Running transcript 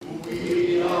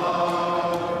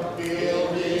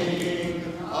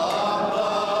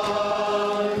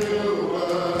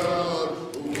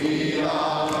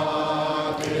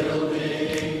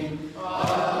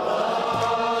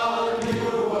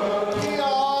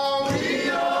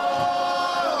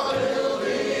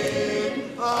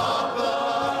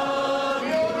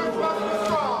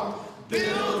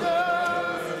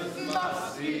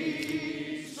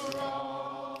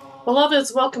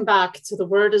Beloveds, welcome back to The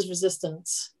Word is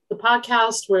Resistance, the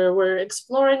podcast where we're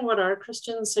exploring what our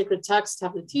Christian sacred texts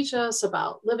have to teach us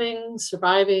about living,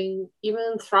 surviving,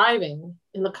 even thriving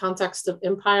in the context of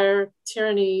empire,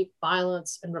 tyranny,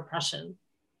 violence, and repression,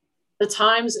 the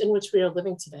times in which we are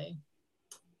living today.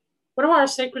 What do our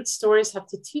sacred stories have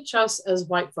to teach us as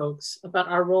white folks about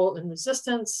our role in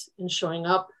resistance, in showing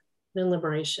up, and in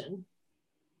liberation?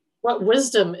 What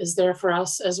wisdom is there for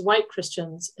us as white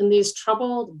Christians in these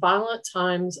troubled, violent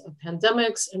times of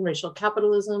pandemics and racial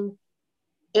capitalism,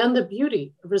 and the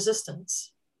beauty of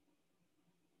resistance?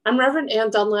 I'm Reverend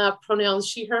Ann Dunlap, pronouns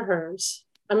she, her, hers.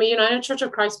 I'm a United Church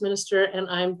of Christ minister, and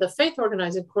I'm the faith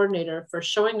organizing coordinator for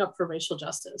Showing Up for Racial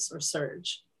Justice, or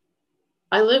SURJ.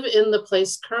 I live in the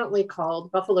place currently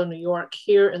called Buffalo, New York,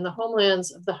 here in the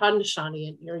homelands of the Haudenosaunee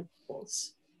and Erie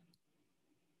peoples.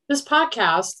 This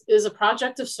podcast is a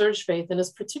project of SURJ Faith and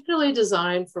is particularly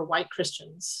designed for white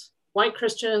Christians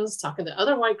talking to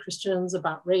other white Christians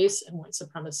about race and white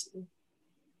supremacy.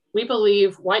 We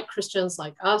believe white Christians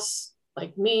like us,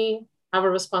 like me, have a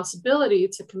responsibility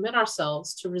to commit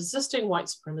ourselves to resisting white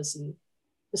supremacy,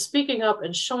 to speaking up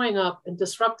and showing up and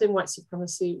disrupting white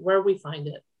supremacy where we find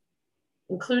it,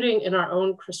 including in our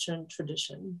own Christian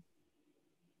tradition.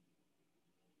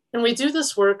 And we do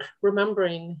this work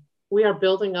remembering we are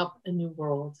building up a new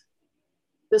world.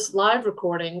 This live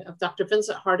recording of Dr.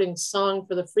 Vincent Harding's Song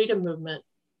for the Freedom Movement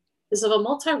is of a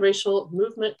multiracial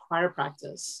movement choir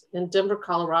practice in Denver,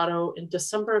 Colorado in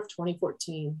December of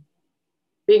 2014,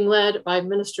 being led by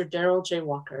Minister Daryl J.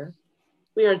 Walker.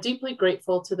 We are deeply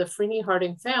grateful to the Freeney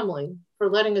Harding family for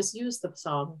letting us use the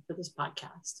song for this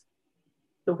podcast.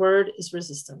 The word is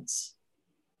resistance.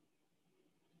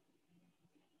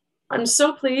 I'm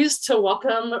so pleased to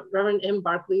welcome Reverend M.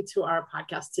 Barkley to our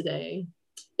podcast today.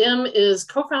 M is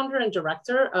co-founder and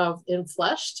director of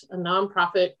Infleshed, a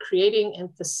nonprofit creating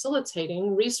and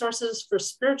facilitating resources for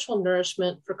spiritual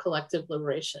nourishment for collective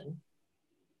liberation.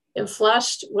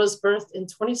 Infleshed was birthed in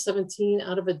 2017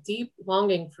 out of a deep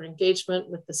longing for engagement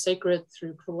with the sacred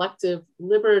through collective,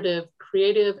 liberative,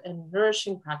 creative, and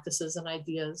nourishing practices and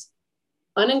ideas,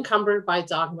 unencumbered by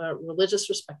dogma, religious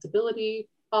respectability,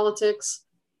 politics,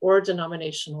 or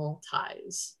denominational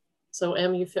ties. So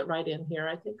M, you fit right in here,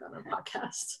 I think, on our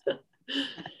podcast.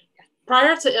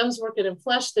 Prior to M's work at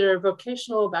Infleshed, their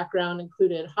vocational background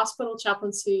included hospital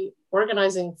chaplaincy,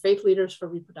 organizing faith leaders for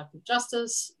reproductive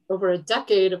justice, over a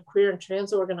decade of queer and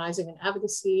trans organizing and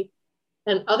advocacy,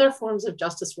 and other forms of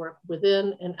justice work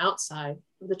within and outside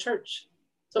of the church.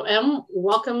 So M,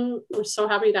 welcome. We're so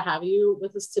happy to have you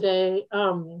with us today.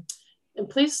 And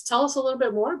please tell us a little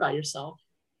bit more about yourself.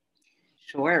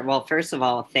 Sure. Well, first of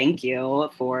all, thank you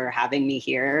for having me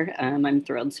here. I'm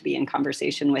thrilled to be in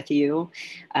conversation with you.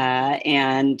 One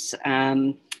of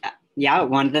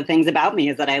the things about me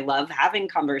is that I love having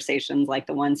conversations like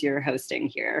the ones you're hosting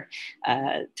here,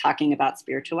 talking about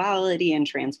spirituality and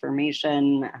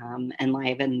transformation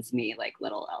enlivens me like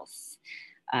little else.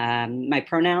 My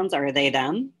pronouns are they,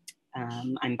 them.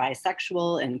 I'm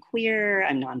bisexual and queer.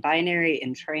 I'm non-binary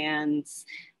and trans.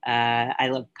 I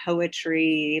love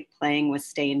poetry, playing with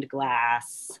stained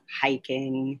glass,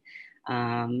 hiking,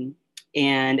 and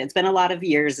it's been a lot of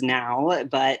years now,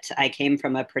 but I came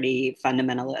from a pretty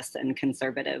fundamentalist and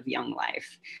conservative young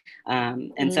life.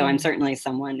 So I'm certainly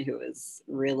someone who is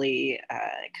really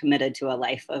committed to a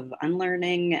life of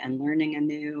unlearning and learning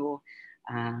anew.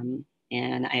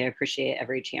 And I appreciate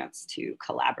every chance to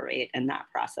collaborate in that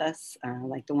process,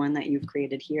 like the one that you've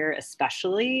created here,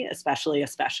 especially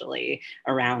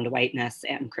around whiteness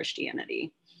and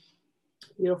Christianity.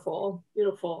 Beautiful,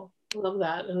 beautiful. Love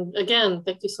that. And again,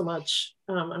 thank you so much.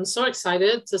 I'm so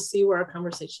excited to see where our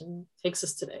conversation takes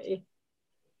us today.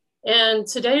 And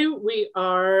today we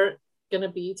are going to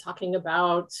be talking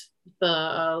about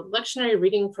the lectionary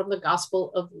reading from the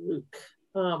Gospel of Luke.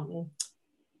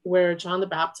 Where John the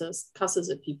Baptist cusses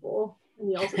at people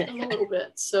and yells at them a little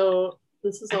bit. So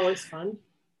this is always fun.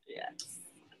 Yes.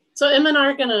 So Em and I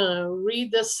are gonna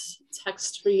read this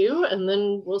text for you and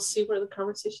then we'll see where the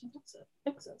conversation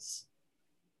takes us.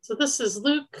 So this is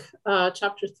Luke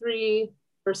chapter 3,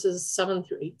 verses 7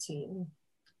 through 18.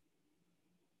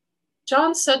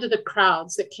 John said to the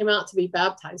crowds that came out to be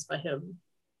baptized by him,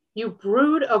 "You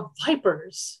brood of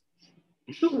vipers,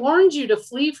 who warned you to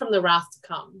flee from the wrath to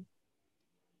come?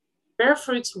 Bear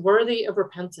fruits worthy of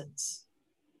repentance.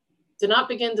 Do not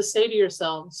begin to say to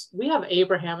yourselves, 'We have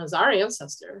Abraham as our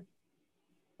ancestor.'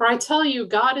 For I tell you,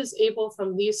 God is able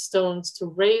from these stones to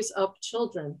raise up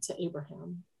children to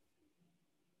Abraham.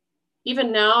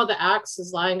 Even now the axe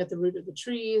is lying at the root of the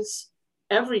trees.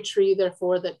 Every tree,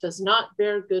 therefore, that does not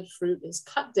bear good fruit is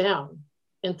cut down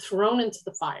and thrown into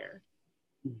the fire.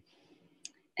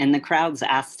 And the crowds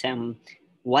asked him,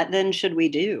 "What then should we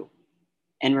do?"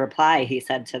 In reply, he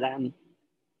said to them,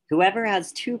 "Whoever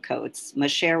has 2 coats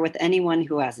must share with anyone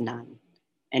who has none,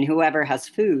 and whoever has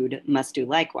food must do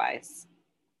likewise."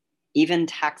 Even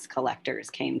tax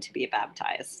collectors came to be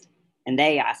baptized, and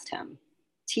they asked him,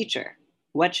 "Teacher,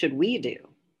 what should we do?"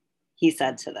 He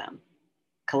said to them,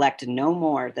 "Collect no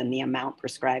more than the amount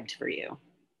prescribed for you."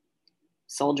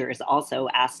 Soldiers also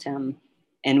asked him,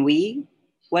 "And we,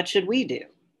 what should we do?"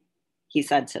 He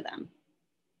said to them,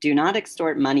 "Do not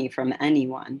extort money from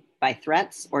anyone by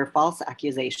threats or false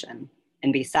accusation,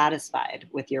 and be satisfied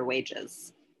with your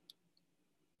wages."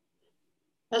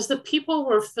 As the people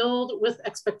were filled with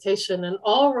expectation and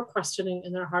all were questioning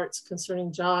in their hearts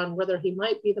concerning John whether he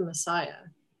might be the Messiah,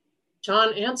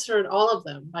 John answered all of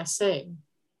them by saying,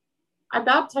 "I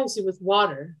baptize you with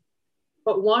water,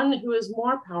 but one who is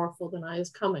more powerful than I is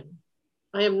coming.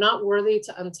 I am not worthy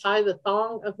to untie the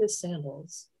thong of his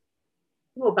sandals.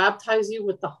 He will baptize you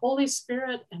with the Holy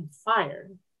Spirit and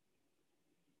fire.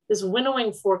 His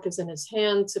winnowing fork is in his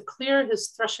hand to clear his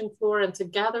threshing floor and to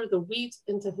gather the wheat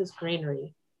into his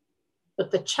granary.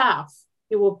 But the chaff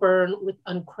he will burn with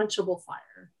unquenchable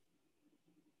fire."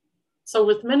 So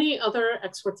with many other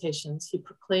exhortations, he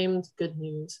proclaimed good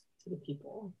news to the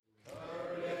people.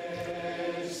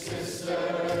 Courage,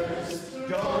 sisters,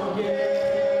 don't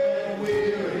get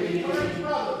weary.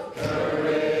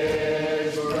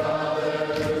 Courage,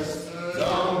 brothers,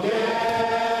 don't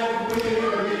get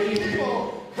weary.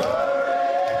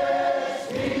 Courage,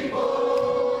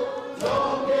 people,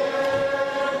 don't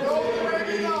get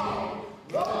weary.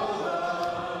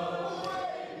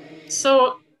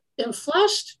 So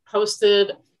Infleshed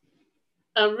posted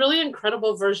a really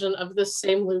incredible version of this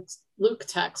same Luke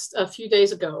text a few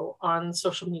days ago on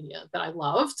social media that I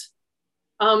loved.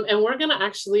 And we're going to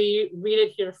actually read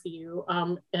it here for you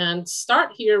and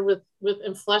start here with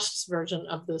Infleshed's version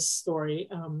of this story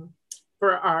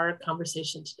for our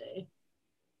conversation today.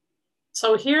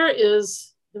 So here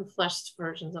is Infleshed's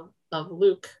version of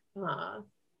Luke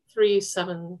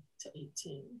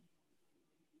 3:7-18.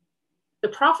 The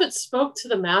prophet spoke to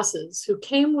the masses who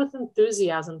came with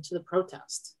enthusiasm to the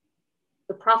protest.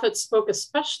 The prophet spoke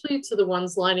especially to the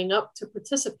ones lining up to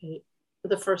participate for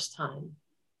the first time.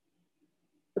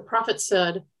 The prophet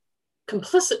said,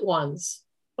 "Complicit ones,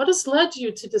 what has led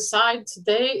you to decide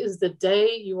today is the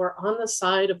day you are on the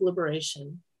side of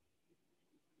liberation?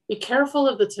 Be careful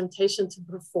of the temptation to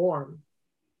perform.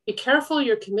 Be careful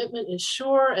your commitment is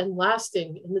sure and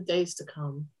lasting in the days to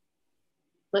come.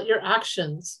 Let your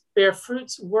actions bear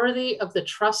fruits worthy of the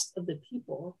trust of the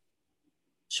people,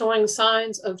 showing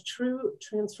signs of true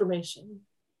transformation.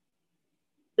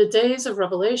 The days of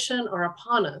revelation are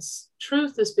upon us.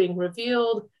 Truth is being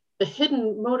revealed. The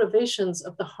hidden motivations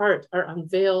of the heart are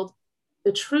unveiled.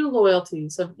 The true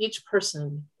loyalties of each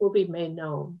person will be made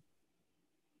known."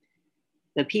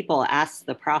 The people asked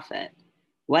the prophet,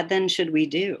 "What then should we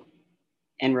do?"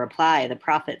 In reply, the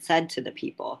prophet said to the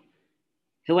people,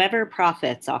 "Whoever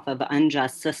profits off of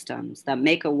unjust systems that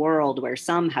make a world where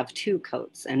some have 2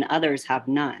 coats and others have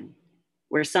none,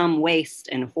 where some waste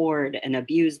and hoard and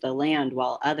abuse the land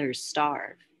while others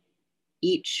starve,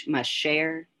 each must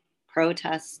share,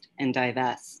 protest, and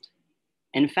divest.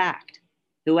 In fact,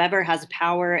 whoever has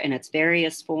power in its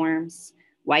various forms,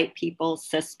 white people,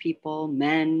 cis people,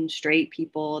 men, straight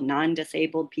people,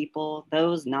 non-disabled people,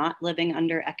 those not living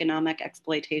under economic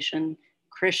exploitation,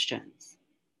 Christians,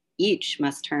 each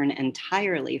must turn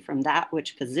entirely from that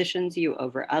which positions you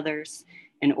over others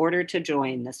in order to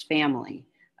join this family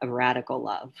of radical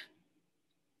love."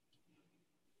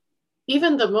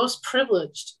 Even the most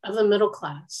privileged of the middle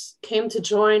class came to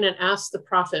join and ask the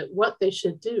prophet what they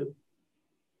should do.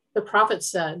 The prophet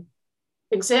said,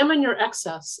 "Examine your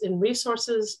excess in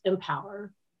resources and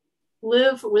power.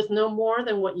 Live with no more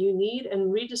than what you need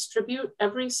and redistribute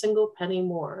every single penny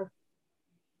more."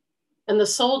 And the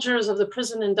soldiers of the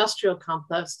prison industrial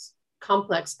complex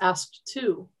asked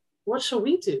too, "What shall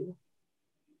we do?"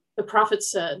 The prophet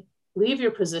said, "Leave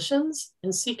your positions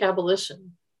and seek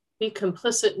abolition. Be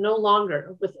complicit no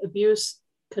longer with abuse,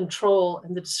 control,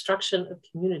 and the destruction of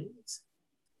communities."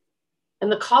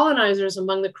 And the colonizers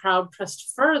among the crowd pressed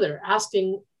further,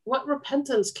 asking, "What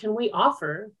repentance can we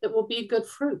offer that will be good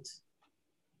fruit?"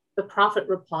 The prophet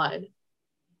replied,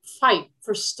 "Fight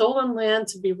for stolen land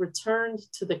to be returned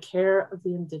to the care of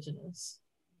the indigenous."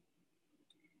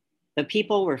 The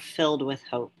people were filled with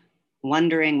hope,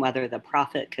 wondering whether the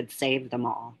prophet could save them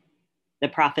all. The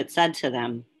prophet said to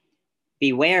them,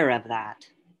 "Beware of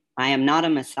that. I am not a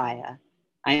Messiah.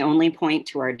 I only point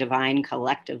to our divine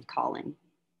collective calling."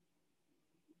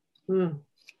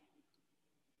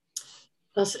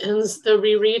 Thus ends the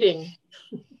rereading.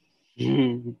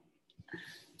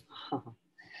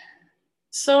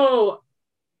 So,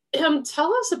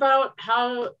 tell us about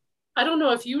how, I don't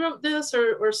know if you wrote this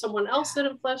or someone else that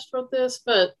in Flesh wrote this,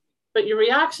 but your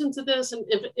reaction to this, and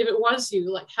if it was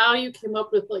you, like how you came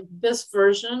up with like this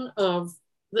version of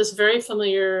this very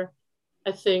familiar,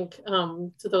 I think,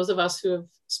 to those of us who have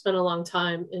spent a long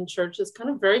time in church, it's kind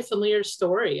of very familiar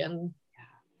story, and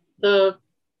the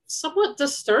somewhat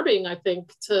disturbing, I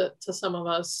think, to some of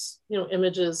us,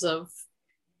 images of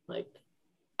like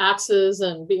axes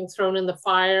and being thrown in the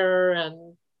fire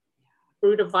and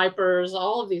brood of vipers,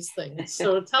 all of these things.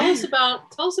 So tell us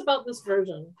about this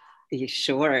version.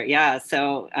 Sure. Yeah.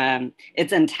 So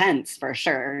it's intense for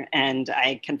sure. And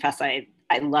I confess I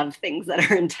love things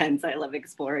that are intense. I love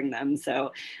exploring them.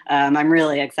 So I'm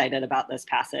really excited about this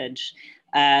passage.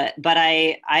 But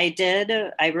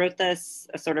I wrote this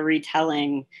sort of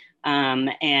retelling,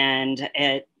 and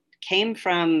it came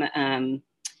from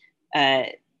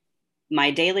my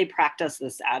daily practice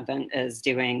this Advent is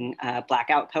doing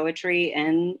blackout poetry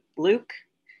in Luke.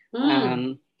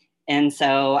 And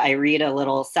so I read a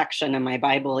little section in my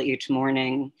Bible each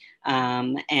morning,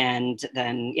 and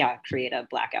then, create a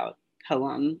blackout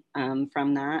poem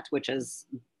from that, which is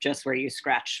just where you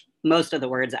scratch most of the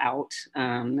words out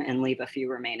and leave a few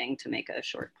remaining to make a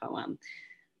short poem.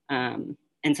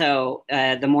 And so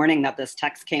the morning that this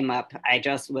text came up, I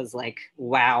just was like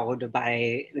wowed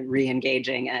by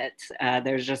re-engaging it.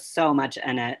 There's just so much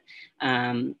in it.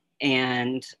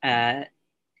 And I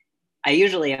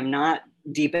usually am not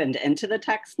deepened into the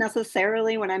text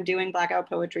necessarily when I'm doing blackout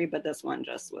poetry, but this one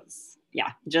just was,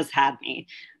 just had me.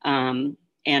 And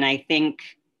I think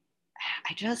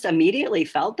I just immediately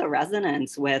felt the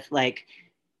resonance with like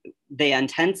the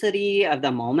intensity of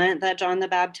the moment that John the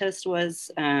Baptist was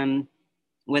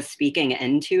speaking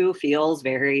into feels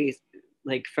very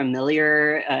like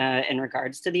familiar in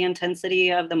regards to the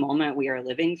intensity of the moment we are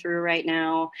living through right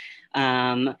now.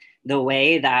 The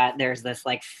way that there's this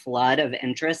like flood of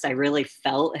interest, I really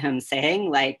felt him saying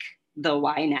like the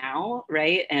why now,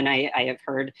 right? And I have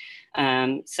heard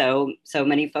so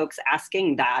many folks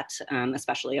asking that,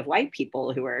 especially of white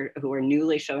people who are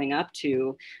newly showing up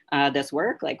to this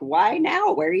work, like why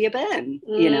now? Where you been?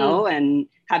 You know, and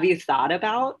have you thought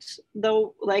about the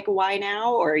like why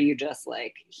now, or are you just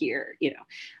like here? You know,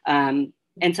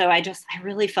 and so I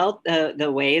really felt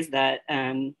the ways that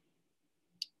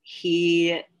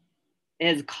he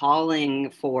is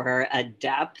calling for a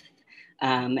depth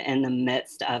in the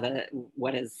midst of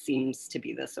what seems to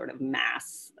be this sort of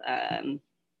mass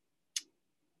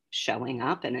showing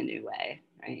up in a new way,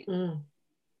 right? And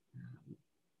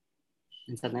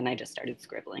so then I just started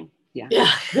scribbling. Yeah.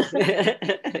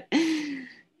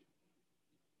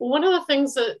 One of the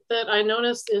things that I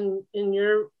noticed in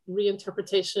your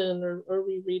reinterpretation or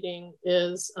rereading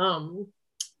is,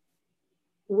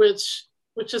 which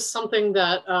is something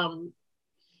that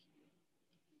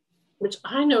which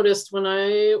I noticed when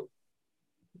I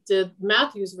did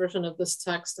Matthew's version of this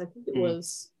text. I think it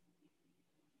was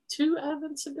 2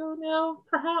 Advents ago now,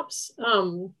 perhaps.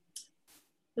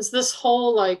 Is this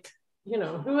whole like,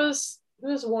 who has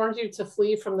warned you to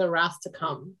flee from the wrath to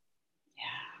come?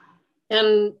 Yeah.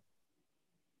 And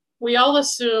we all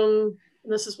assume,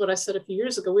 and this is what I said a few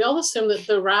years ago, we all assume that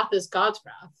the wrath is God's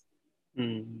wrath.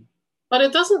 But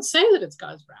it doesn't say that it's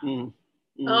God's wrath.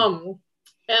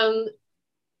 And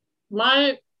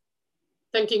my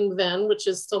thinking then, which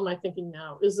is still my thinking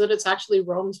now, is that it's actually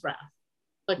Rome's wrath.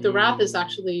 Like the wrath is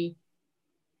actually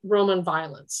Roman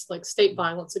violence, like state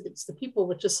violence against the people,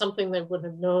 which is something they would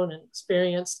have known and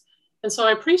experienced. And so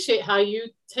I appreciate how you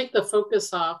take the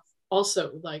focus off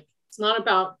also, like it's not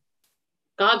about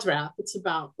God's wrath, it's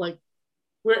about like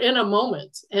we're in a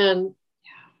moment, and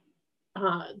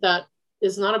that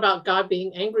is not about God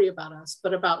being angry about us,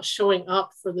 but about showing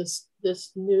up for this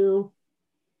new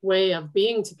way of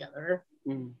being together.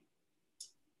 And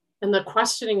the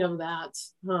questioning of that,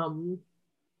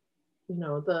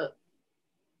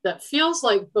 that feels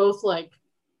like both like,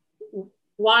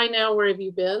 why now, where have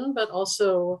you been? But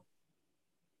also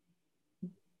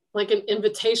like an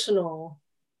invitational.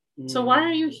 So why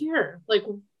are you here? Like,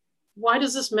 why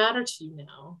does this matter to you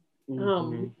now?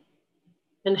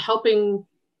 And helping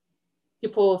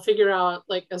people figure out,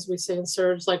 like, as we say in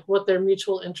Surge, like what their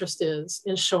mutual interest is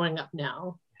in showing up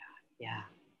now. Yeah.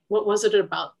 What was it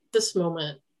about this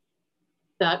moment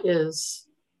that is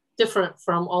different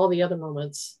from all the other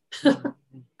moments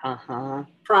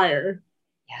prior?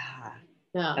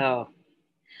 Yeah. Oh,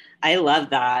 I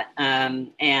love that.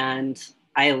 And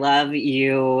I love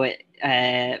you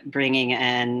bringing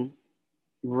in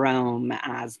Rome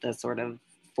as the sort of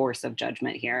force of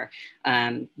judgment here,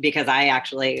 because I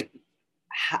actually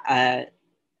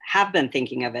have been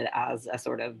thinking of it as a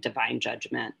sort of divine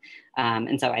judgment.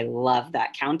 And so I love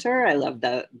that counter. I love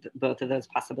both of those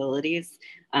possibilities.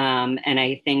 And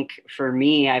I think for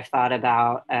me, I've thought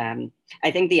about,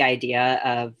 I think the idea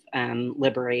of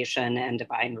liberation and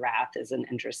divine wrath is an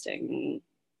interesting,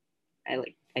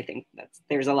 I think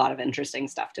there's a lot of interesting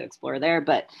stuff to explore there.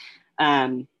 But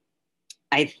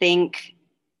I think,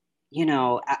 you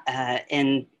know,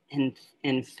 in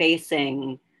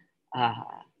facing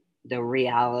the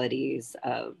realities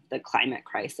of the climate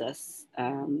crisis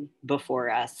before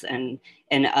us, and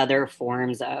other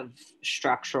forms of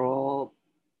structural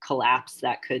collapse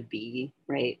that could be,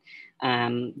 right?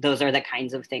 Those are the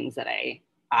kinds of things that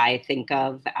I think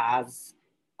of as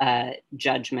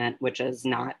judgment, which is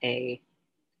not I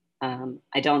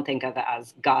don't think of it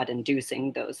as God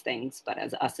inducing those things, but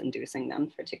as us inducing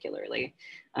them, particularly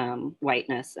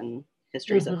whiteness and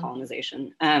histories of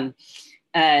colonization.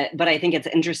 But I think it's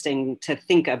interesting to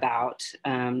think about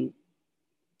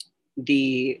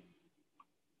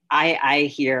I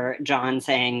hear John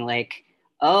saying like,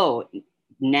 oh,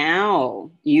 now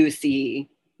you see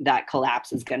that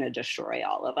collapse is going to destroy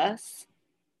all of us.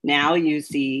 Now you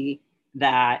see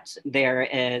that there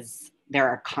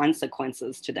are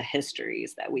consequences to the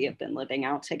histories that we have been living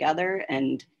out together,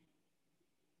 and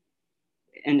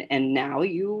now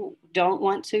you don't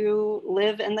want to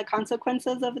live in the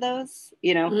consequences of those,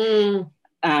 you know.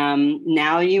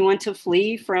 Now you want to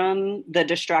flee from the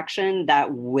destruction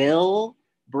that will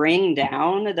bring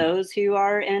down those who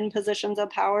are in positions of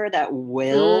power, that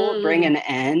will bring an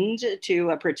end to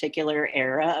a particular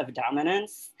era of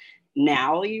dominance.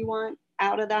 Now you want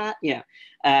out of that. Yeah.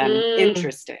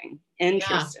 Interesting.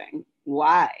 Yeah.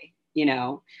 Why, you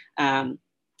know?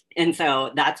 And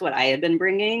so that's what I have been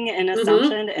bringing in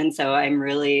Assumption. And so I'm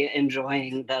really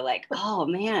enjoying the like, oh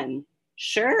man,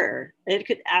 sure. It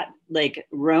could like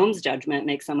Rome's judgment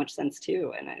makes so much sense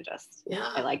too. And I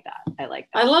like that.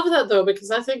 I love that though,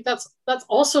 because I think that's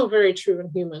also very true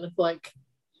and human. Of like,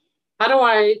 how do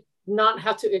I not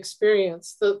have to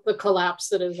experience the collapse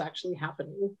that is actually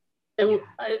happening? And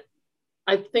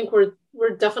I think we're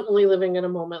definitely living in a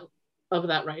moment of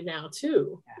that right now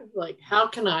too. Like, how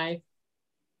can I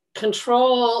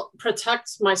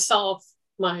protect myself,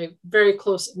 my very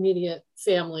close immediate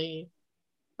family,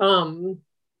 and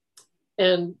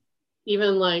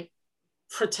even like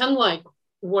pretend like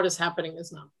what is happening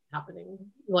is not happening.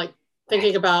 Like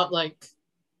thinking about like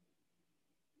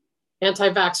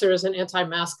anti-vaxxers and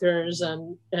anti-maskers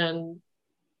and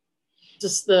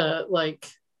just the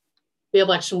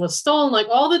election was stolen, like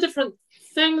all the different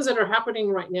things that are happening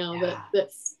right now that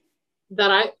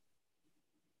I,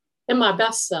 in my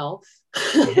best self,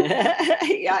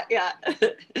 I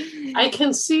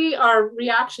can see our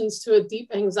reactions to a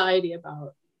deep anxiety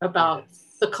about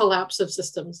the collapse of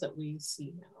systems that we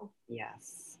see now.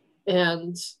 Yes.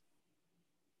 And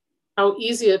how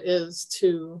easy it is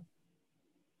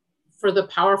for the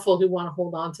powerful who want to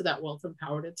hold on to that wealth and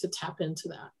power to tap into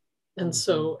that. And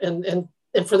so,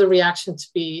 and for the reaction to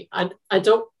be, I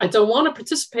don't want to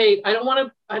participate. I don't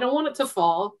want it to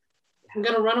fall. I'm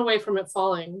going to run away from it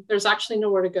falling. There's actually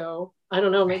nowhere to go. I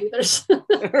don't know. Maybe there's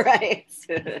right.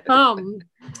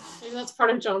 Maybe that's part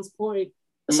of John's point.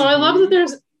 So I love that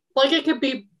there's like, it could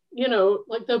be, you know,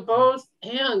 like the both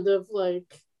and of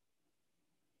like,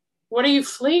 what are you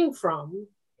fleeing from?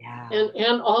 Yeah.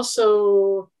 And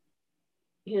also,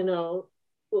 you know,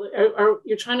 are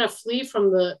you trying to flee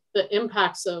from the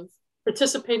impacts of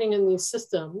participating in these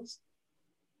systems?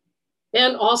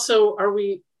 And also,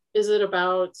 is it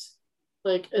about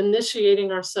like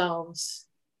initiating ourselves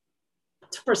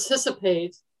to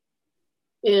participate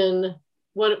in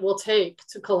what it will take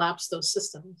to collapse those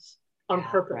systems on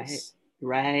purpose?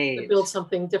 Right. To build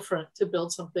something different, to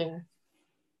build something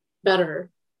better,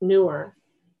 newer.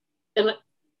 And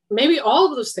maybe all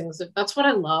of those things, that's what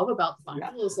I love about the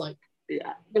Bible is like, you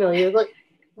know, you're like,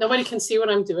 nobody can see what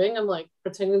I'm doing. I'm like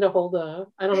pretending to hold I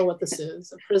don't know what this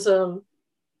is, a prism,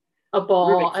 a ball,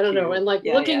 Rubik's I don't know. And like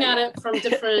looking at it from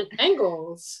different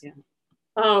angles.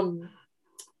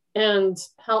 And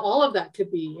how all of that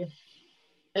could be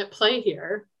at play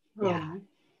here. Yeah,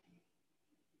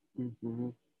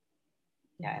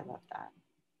 I love that.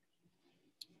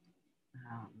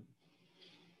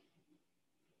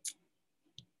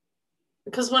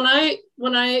 Because when I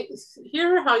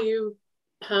hear how you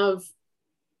have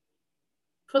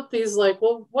put these like,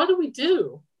 well, what do we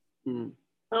do? You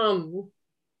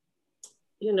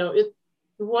know,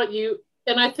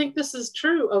 and I think this is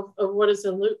true of what is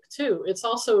in Luke too. It's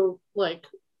also like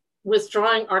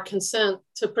withdrawing our consent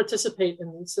to participate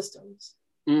in these systems.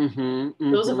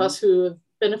 those of us who have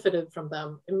benefited from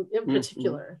them in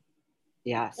particular.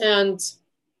 Yes. And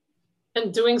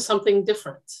doing something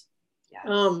different. Yes.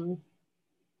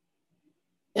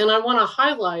 And I want to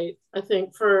highlight, I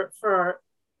think, for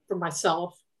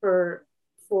myself, for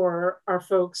our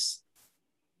folks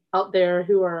out there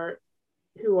who are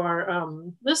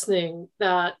listening,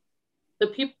 that the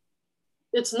people,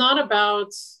 it's not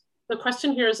about, the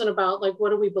question here isn't about like,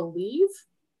 what do we believe?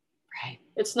 Right.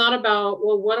 It's not about,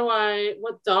 well,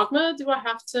 what dogma do I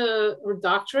have to, or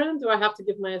doctrine do I have to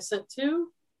give my assent to?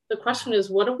 The question is,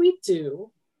 what do we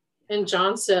do? And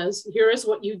John says, here is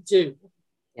what you do.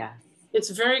 Yes. It's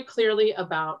very clearly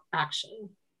about action.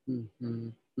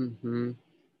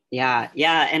 Yeah.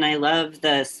 Yeah. And I love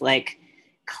this like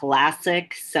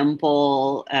classic,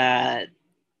 simple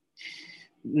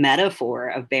metaphor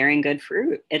of bearing good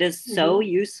fruit. It is so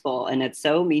useful and it's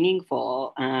so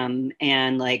meaningful.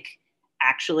 And like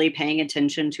actually paying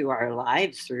attention to our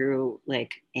lives through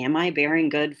like, am I bearing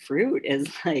good fruit is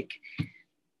like,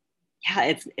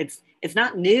 yeah, it's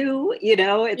not new, you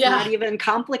know, it's not even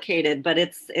complicated, but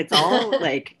it's all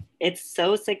like, it's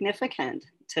so significant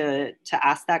to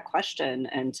ask that question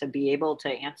and to be able to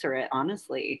answer it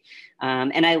honestly.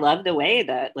 And I love the way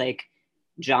that like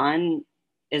John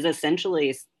is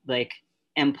essentially like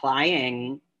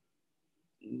implying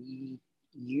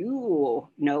you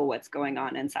know what's going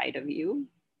on inside of you,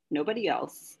 nobody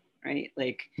else, right?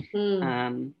 Like,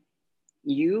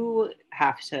 you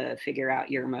have to figure out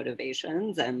your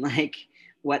motivations and like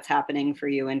what's happening for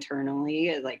you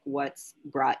internally, like what's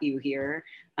brought you here.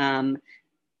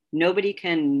 Nobody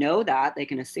can know that, they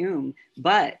can assume,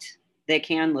 but they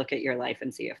can look at your life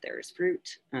and see if there's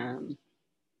fruit.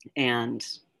 And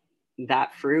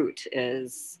that fruit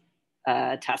is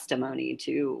a testimony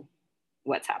to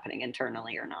what's happening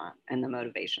internally or not, and the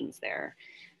motivations there.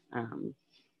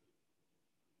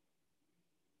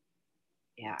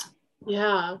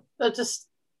 Yeah, that just,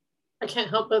 I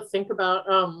can't help but think about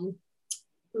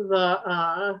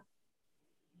the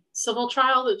civil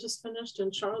trial that just finished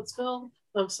in Charlottesville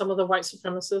of some of the white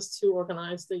supremacists who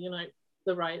organized the Unite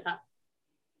the Right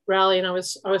rally. And I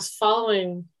was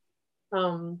following,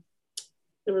 there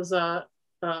was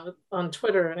on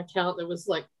Twitter an account that was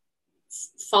like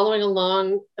following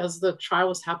along as the trial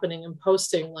was happening and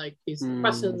posting like these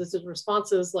questions and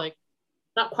responses, like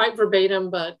not quite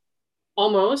verbatim, but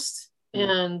almost.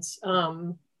 And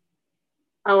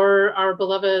our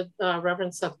beloved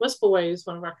Reverend Seth Wispelways,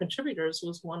 one of our contributors,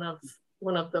 was one of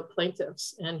the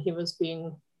plaintiffs, and he was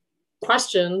being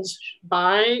questioned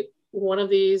by one of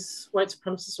these white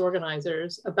supremacist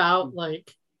organizers about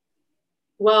like,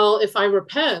 well, if I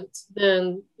repent,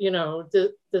 then, you know,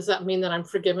 does that mean that I'm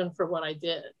forgiven for what I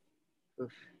did?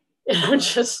 And I'm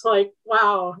just like,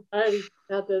 wow, I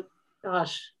had to,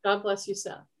 gosh, God bless you,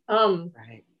 Seth.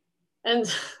 Right.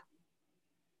 And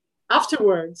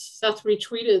afterwards, Seth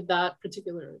retweeted that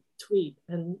particular tweet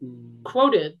and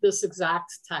quoted this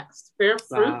exact text: "Bear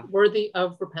fruit worthy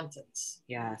of repentance."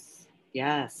 Yes.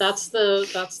 Yes. That's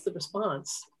the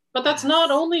response. But that's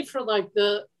not only for like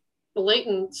the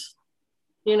blatant,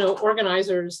 you know,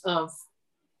 organizers of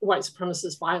white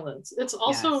supremacist violence. It's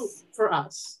also for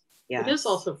us. It is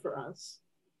also for us.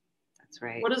 That's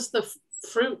right. What is the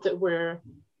fruit that we're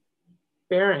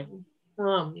bearing?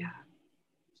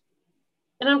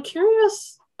 And I'm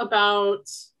curious about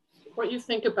what you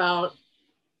think about,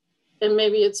 and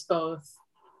maybe it's both,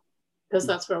 because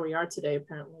that's where we are today,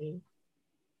 apparently.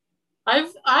 I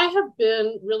have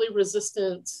been really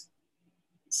resistant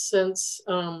since,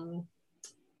 well,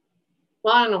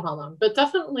 I don't know how long, but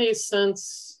definitely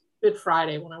since Good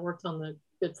Friday, when I worked on the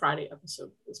Good Friday episode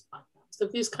of this podcast,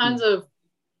 of these kinds of,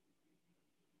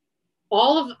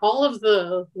 all of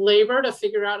the labor to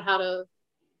figure out how to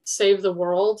save the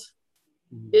world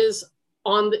is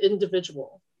on the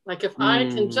individual. Like if I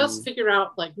can just figure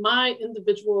out like my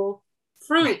individual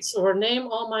fruits, or name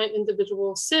all my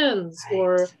individual sins,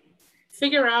 or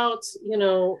figure out, you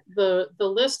know, the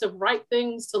list of right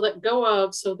things to let go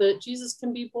of so that Jesus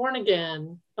can be born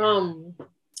again. Like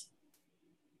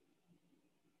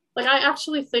I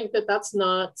actually think that that's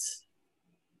not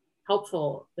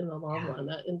helpful in the long run,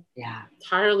 that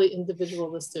entirely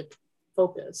individualistic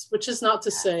focus, which is not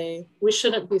to say we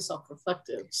shouldn't be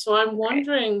self-reflective. So I'm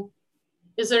wondering,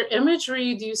 is there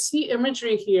imagery, do you see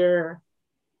imagery here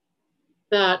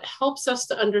that helps us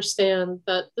to understand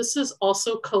that this is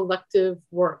also collective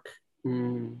work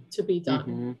to be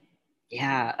done?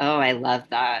 Yeah. Oh, I love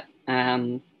that.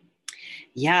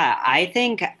 Yeah, I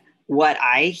think what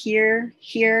I hear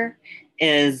here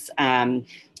is the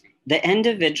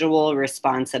individual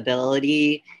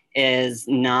responsibility is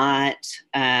not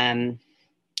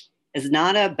is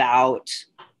not about,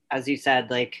 as you said,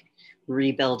 like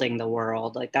rebuilding the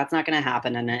world. Like that's not going to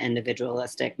happen in an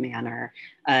individualistic manner.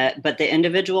 But the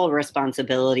individual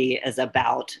responsibility is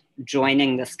about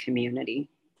joining this community.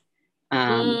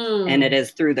 And it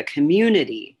is through the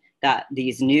community that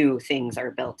these new things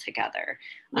are built together.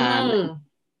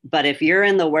 But if you're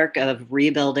in the work of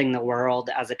rebuilding the world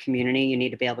as a community, you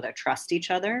need to be able to trust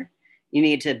each other. You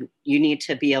need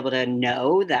to be able to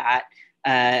know that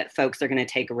folks are going to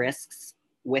take risks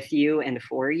with you and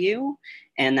for you,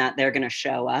 and that they're going to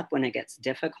show up when it gets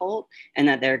difficult, and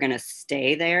that they're going to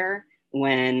stay there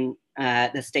when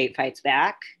the state fights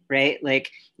back, right?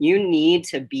 Like you need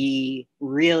to be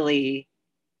really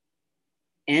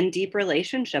in deep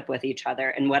relationship with each other.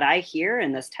 And what I hear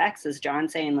in this text is John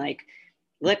saying, like,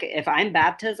 look, if I'm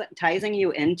baptizing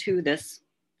you into this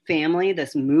family,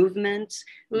 this movement,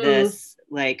 this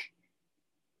like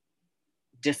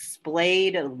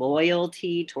displayed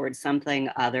loyalty towards something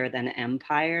other than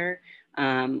empire,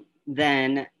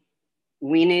 then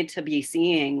we need to be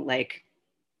seeing like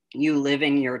you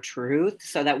living your truth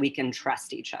so that we can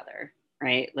trust each other,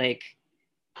 right? Like,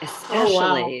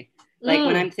 especially like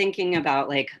when I'm thinking about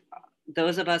like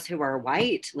those of us who are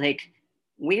white, like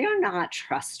we are not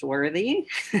trustworthy.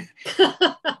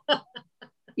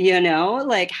 You know,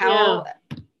 like how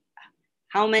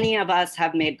many of us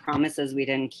have made promises we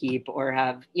didn't keep, or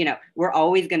have, you know, we're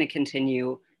always going to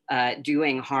continue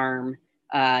doing harm,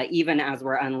 even as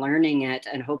we're unlearning it,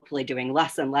 and hopefully doing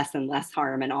less and less and less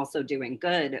harm, and also doing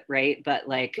good, right? But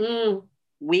like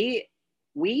we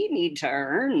need to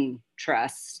earn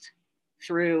trust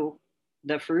through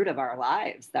the fruit of our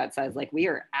lives that says like we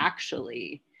are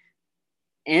actually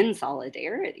in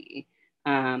solidarity.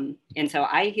 And so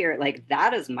I hear like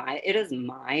it is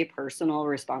my personal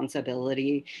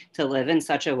responsibility to live in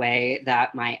such a way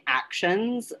that my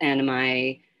actions and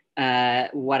my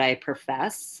what I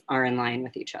profess are in line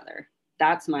with each other.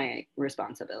 That's my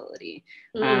responsibility.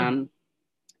 And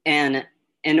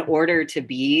in order to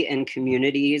be in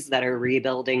communities that are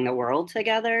rebuilding the world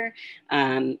together,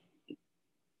 I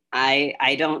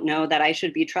don't know that I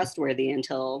should be trustworthy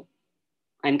until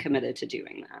I'm committed to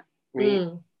doing that,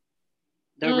 right?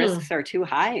 The risks are too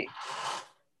high.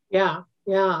 Yeah.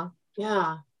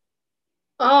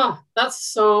 Oh, that's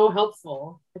so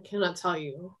helpful. I cannot tell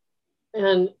you.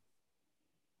 And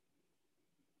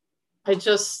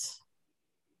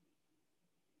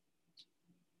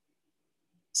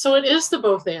so it is the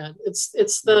both and.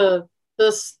 It's the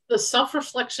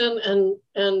self-reflection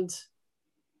and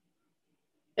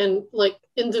like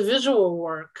individual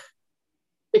work,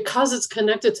 because it's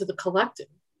connected to the collective.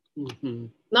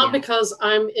 Not because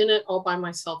I'm in it all by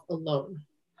myself alone.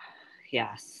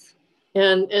 Yes.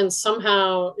 And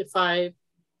somehow if I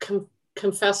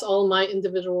confess all my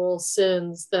individual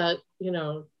sins, that, you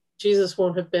know, Jesus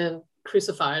won't have been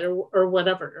crucified or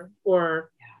whatever,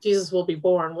 or Jesus will be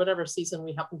born, whatever season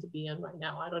we happen to be in right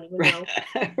now. I don't even know.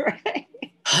 Right.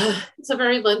 It's a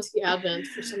very Lenten Advent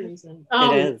for some reason.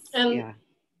 It is. And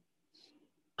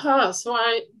so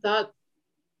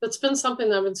that's been something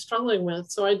that I've been struggling with.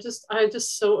 So I just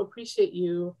so appreciate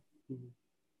you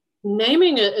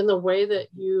naming it in the way that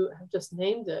you have just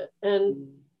named it.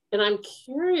 And I'm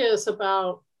curious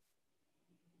about,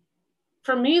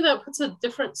 for me, that puts a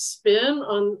different spin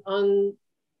on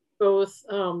both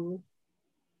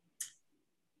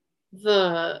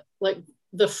the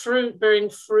fruit, bearing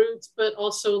fruit, but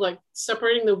also like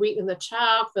separating the wheat and the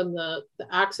chaff, and the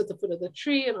axe at the foot of the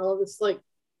tree, and all of this, like,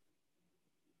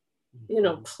 you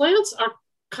know, plants are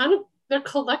kind of, they're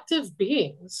collective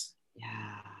beings.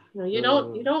 Yeah. You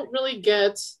know, you don't really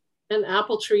get an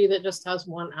apple tree that just has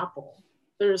one apple.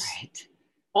 There's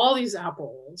all these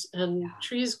apples, and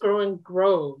trees grow in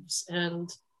groves,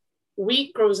 and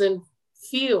wheat grows in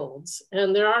fields,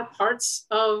 and there are parts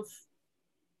of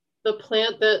the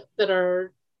plant that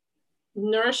are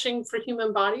nourishing for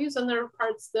human bodies, and there are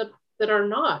parts that are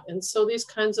not. And so these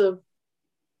kinds of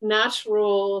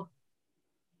natural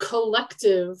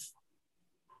collective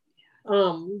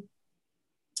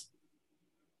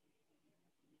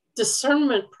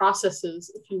discernment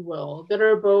processes, if you will, that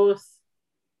are both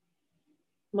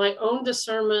my own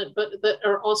discernment, but that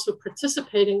are also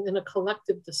participating in a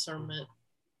collective discernment.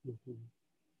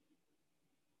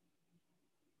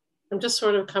 I'm just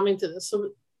sort of coming to this.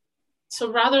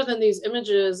 So rather than these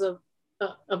images of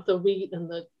the wheat and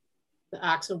the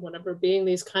axe and whatever being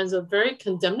these kinds of very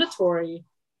condemnatory,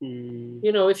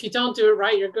 you know, if you don't do it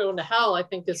right, you're going to hell, I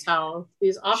think is how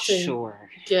these often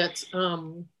get,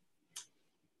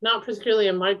 not particularly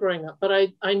in my growing up, but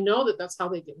I know that that's how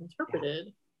they get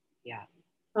interpreted. Yeah.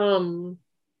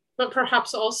 But but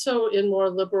perhaps also in more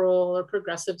liberal or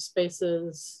progressive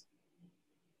spaces,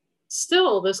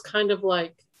 still this kind of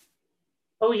like,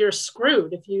 oh, you're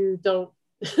screwed if you don't,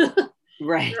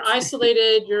 Right. you're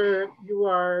isolated, you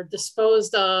are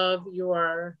disposed of, you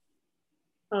are,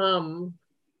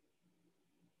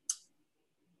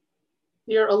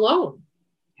 you're alone.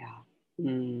 Yeah.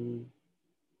 Mm.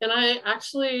 And I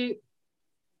actually,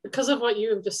 because of what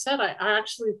you have just said, I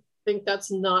actually think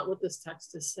that's not what this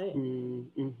text is saying.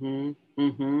 Mm-hmm.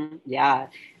 Mm-hmm. Yeah.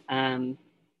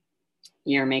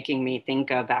 You're making me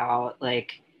think about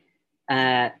like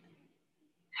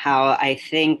how I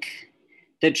think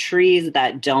the trees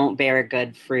that don't bear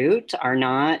good fruit are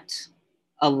not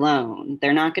alone.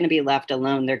 They're not going to be left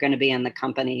alone. They're going to be in the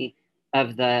company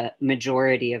of the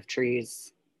majority of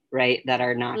trees, right? That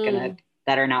are not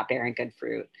that are not bearing good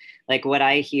fruit. Like what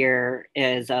I hear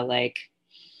is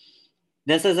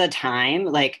this is a time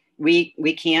like we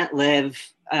can't live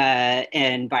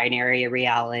in binary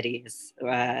realities.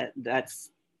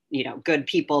 That's good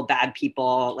people, bad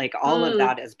people, like all of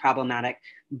that is problematic.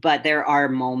 But there are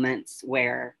moments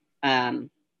where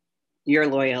your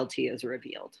loyalty is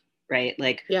revealed, right?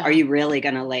 Like, are you really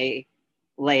going to lay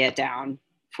it down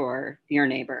for your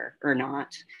neighbor or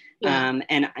not? Yeah.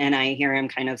 And I hear him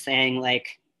kind of saying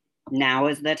like, now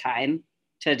is the time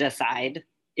to decide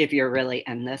if you're really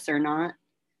in this or not.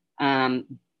 And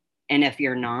if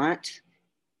you're not,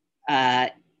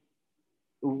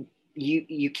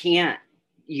 you can't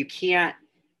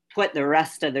put the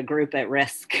rest of the group at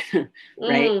risk,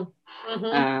 right?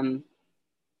 Mm-hmm.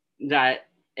 That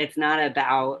it's not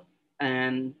about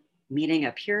meeting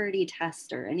a purity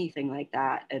test or anything like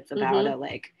that. It's about a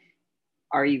like,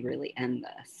 are you really in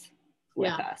this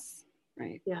with us,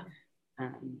 right? Yeah.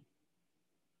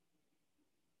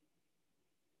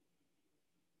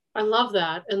 I love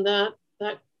that, and that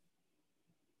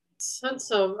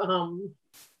sense of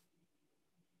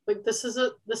like this is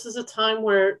a time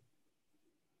where,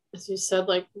 as you said,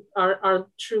 like our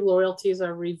true loyalties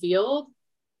are revealed.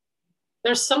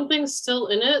 There's something still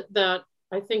in it that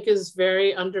I think is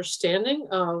very understanding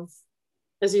of,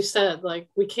 as you said, like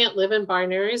we can't live in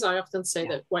binaries. I often say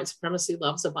that white supremacy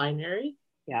loves a binary.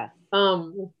 Yeah.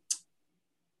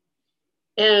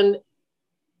 And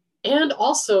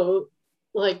also,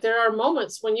 like there are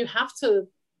moments when you have to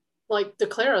like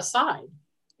declare a side.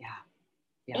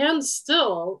 Yeah. And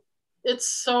still, it's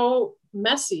so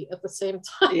messy at the same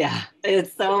time. Yeah,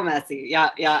 it's so messy.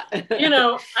 Yeah.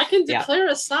 I can declare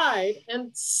a side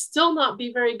and still not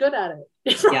be very good at it.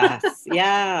 Yes.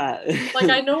 Yeah. Like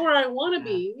I know where I want to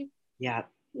be. Yeah.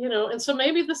 And so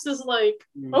maybe this is like,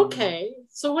 okay,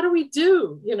 so what do we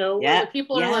do? Where the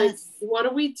people are like, what do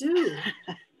we do?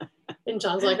 And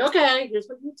John's like, okay, here's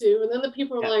what you do. And then the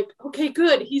people are like, okay,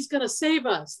 good, he's gonna save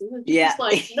us. And then he's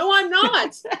like, no, I'm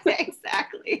not.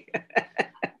 Exactly.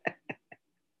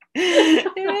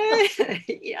 Yes.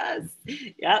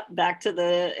 Yep. Back to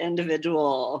the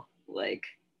individual, like,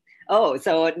 oh,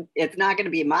 so it's not going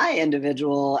to be my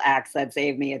individual acts that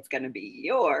save me. It's going to be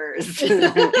yours.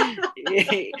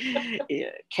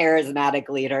 Charismatic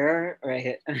leader,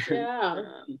 right? Yeah.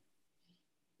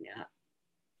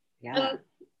 Yeah.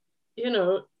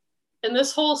 And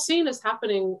this whole scene is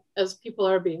happening as people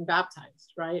are being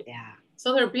baptized, right? Yeah.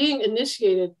 So they're being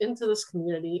initiated into this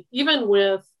community, even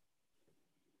with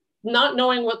not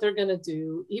knowing what they're going to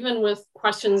do, even with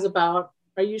questions about,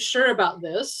 are you sure about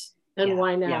this? And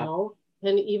why now? Yeah.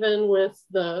 And even with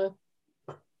the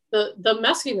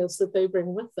messiness that they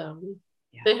bring with them,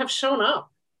 they have shown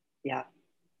up. Yeah.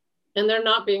 And they're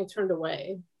not being turned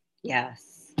away.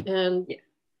 Yes. And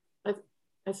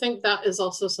I think that is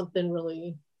also something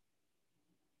really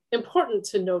important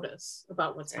to notice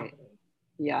about what's happening.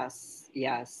 Yes.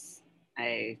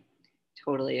 I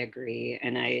totally agree.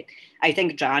 And I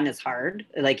think John is hard.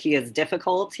 Like he is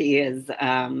difficult. He is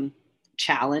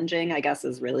challenging, I guess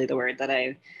is really the word that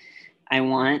I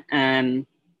want.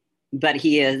 But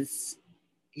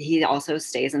he also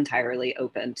stays entirely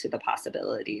open to the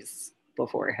possibilities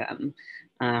before him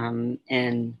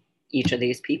in each of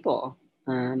these people.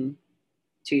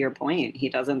 To your point, he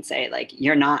doesn't say like,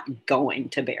 you're not going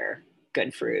to bear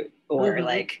good fruit or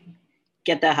like,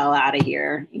 get the hell out of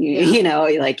here. You know,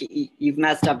 like you've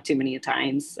messed up too many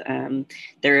times.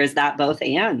 There is that both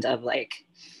and of like,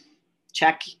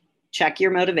 check your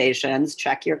motivations,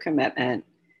 check your commitment,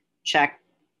 check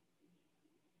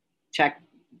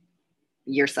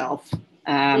yourself.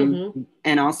 And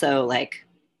also like,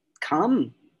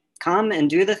 come and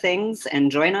do the things and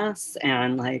join us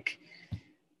and like,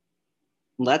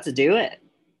 let's do it.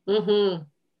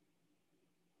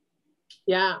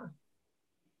 Yeah.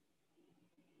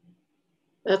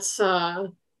 That's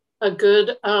a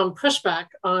good pushback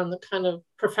on the kind of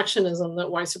perfectionism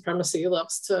that white supremacy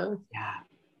loves to,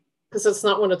 because it's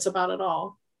not what it's about at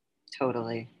all.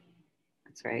 Totally.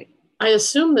 That's right. I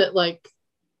assume that, like,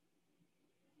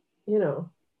 you know,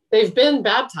 they've been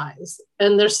baptized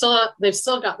and they've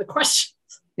still got the questions.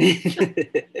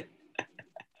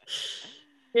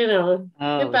 You know,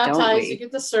 get baptized, you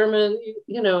get the sermon,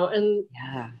 you know,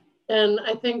 and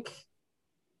I think,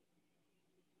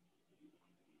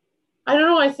 I don't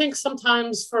know, I think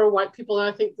sometimes for white people,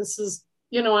 I think this is,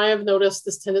 you know, I have noticed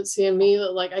this tendency in me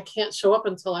that, like, I can't show up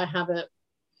until I have it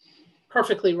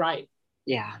perfectly right.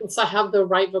 Yeah. Once I have the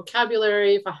right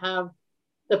vocabulary, if I have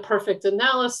the perfect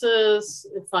analysis,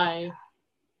 if I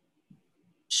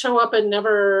show up and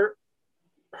never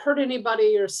hurt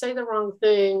anybody or say the wrong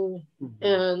thing,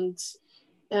 and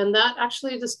that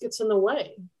actually just gets in the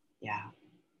way.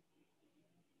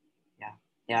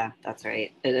 Yeah, that's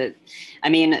right. I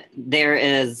mean, there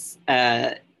is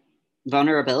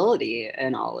vulnerability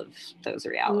in all of those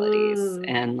realities,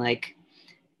 and like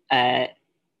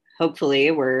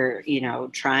hopefully we're, you know,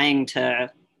 trying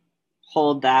to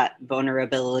hold that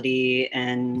vulnerability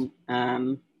in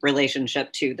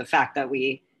relationship to the fact that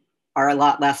we are a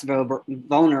lot less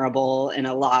vulnerable in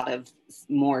a lot of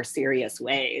more serious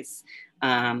ways.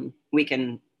 We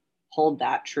can hold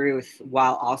that truth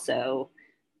while also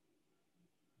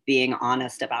being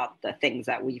honest about the things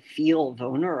that we feel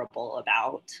vulnerable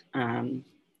about,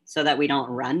 so that we don't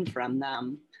run from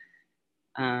them.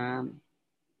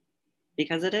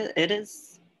 Because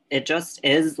it just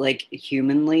is like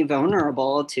humanly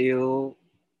vulnerable to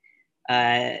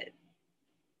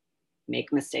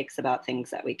make mistakes about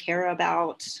things that we care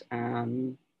about,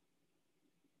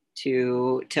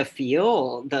 to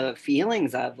feel the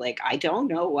feelings of, like, I don't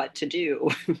know what to do.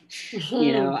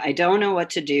 You know, I don't know what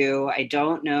to do. I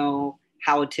don't know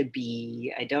how to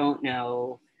be. I don't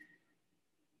know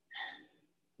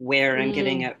where I'm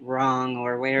getting it wrong,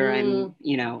 or where I'm,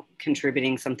 you know,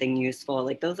 contributing something useful.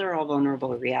 Like, those are all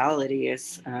vulnerable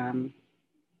realities. And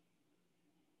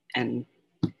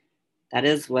that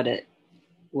is what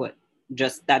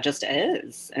just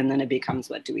is. And then it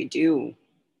becomes, what do we do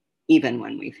even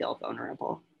when we feel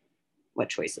vulnerable? What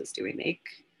choices do we make?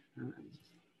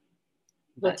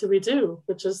 What do we do?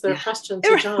 Which is their question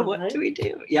to John, what right? do we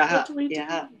do? Yeah. What do we do?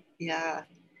 Yeah.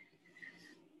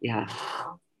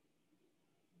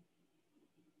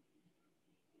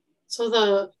 So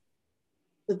the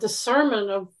discernment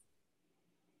of,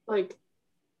 like,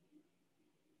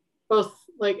 both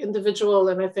like individual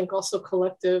and I think also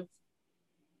collective,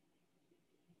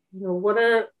 you know,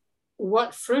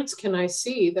 what fruits can I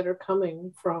see that are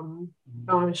coming from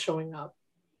how I'm showing up?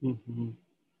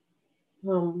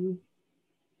 What's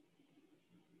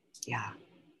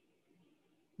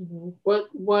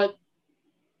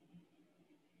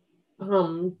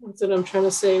it I'm trying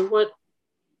to say? What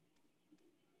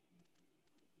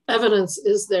evidence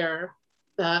is there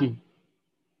that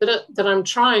that I'm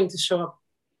trying to show up,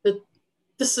 that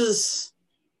this is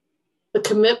the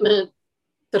commitment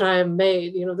that I have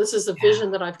made, you know, this is a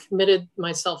vision that I've committed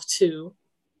myself to.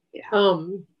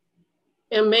 And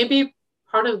maybe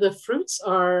part of the fruits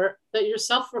are that you're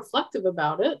self-reflective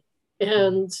about it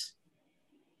and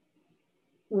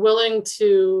willing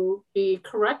to be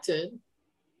corrected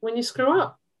when you screw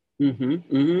up.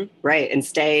 Right. And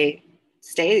stay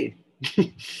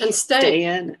and stay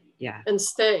in. And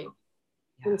stay.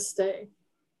 And stay.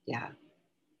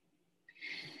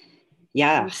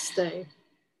 And stay.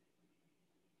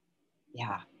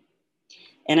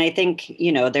 And I think,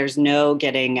 you know, there's no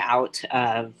getting out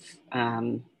of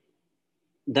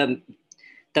the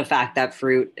fact that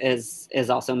fruit is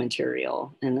also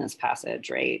material in this passage,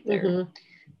 right?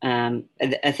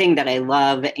 A thing that I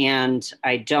love and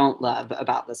I don't love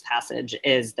about this passage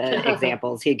is the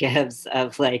examples he gives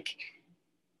of, like,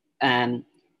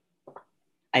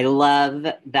 I love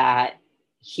that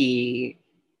he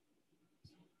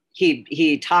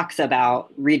talks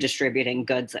about redistributing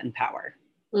goods and power,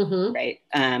 right?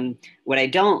 What I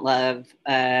don't love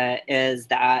is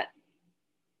that,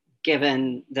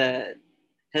 given the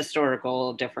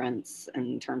historical difference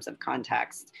in terms of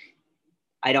context,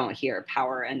 I don't hear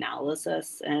power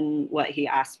analysis in what he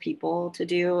asks people to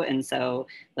do. And so,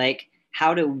 like,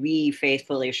 how do we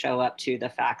faithfully show up to the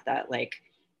fact that, like,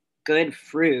 good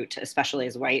fruit, especially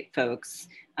as white folks,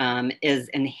 is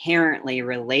inherently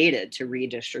related to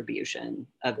redistribution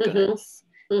of goods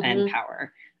and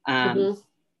power,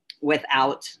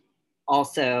 without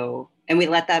also, and we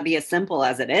let that be as simple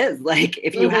as it is. Like,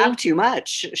 if you have too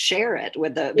much, share it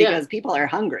with because people are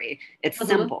hungry. It's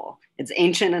simple. It's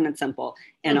ancient and it's simple.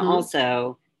 And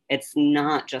also, it's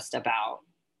not just about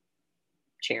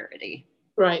charity.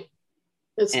 Right.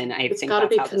 And I it's think got to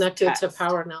that's be how this connected to text,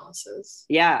 power analysis.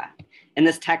 yeah. And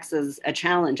this text is a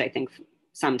challenge, I think,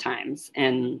 sometimes,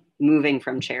 and moving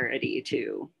from charity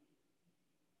to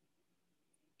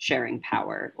sharing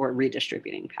power or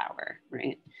redistributing power,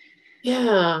 right?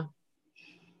 Yeah.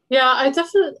 Yeah, I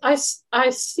definitely, I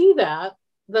see that,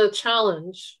 the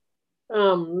challenge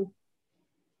in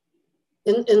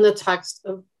the text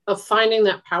of finding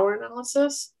that power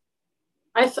analysis.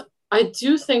 I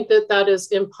do think that that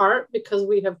is in part because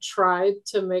we have tried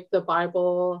to make the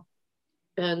Bible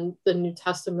and the New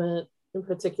Testament in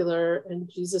particular, and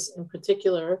Jesus in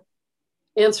particular,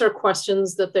 answer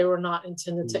questions that they were not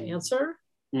intended to answer.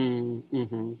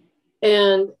 Mm-hmm.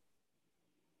 And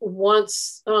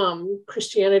once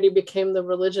Christianity became the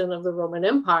religion of the Roman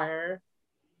Empire,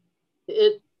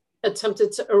 it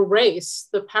attempted to erase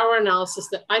the power analysis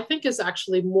that I think is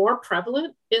actually more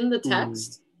prevalent in the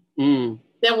text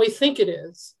than we think it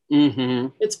is. Mm-hmm.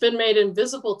 It's been made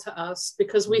invisible to us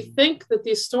because we think that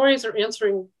these stories are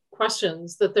answering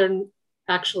questions that they're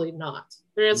actually not.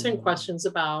 They're answering questions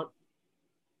about,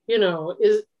 you know,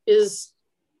 is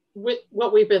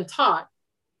what we've been taught.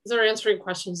 They're answering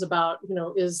questions about, you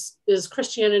know, is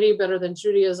Christianity better than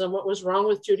Judaism? What was wrong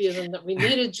with Judaism that we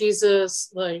needed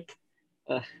Jesus? Like,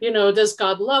 you know, does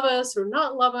God love us or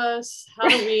not love us? How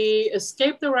do we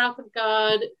escape the wrath of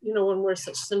God, you know, when we're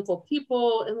such sinful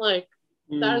people? And like,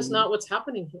 that is not what's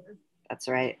happening here. That's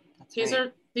right.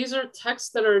 These are texts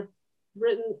that are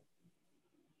written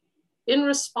in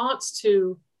response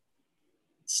to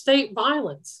state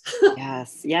violence.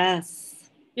 Yes, yes.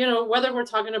 You know, whether we're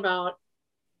talking about,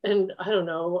 and I don't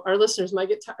know, our listeners might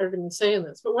get tired of me saying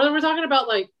this, but whether we're talking about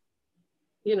like,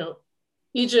 you know,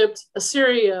 Egypt,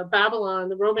 Assyria, Babylon,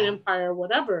 the Roman Empire,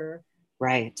 whatever.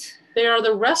 Right. They are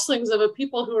the wrestlings of a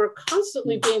people who are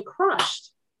constantly being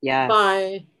crushed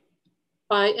by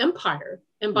empire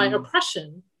and by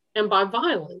oppression and by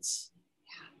violence.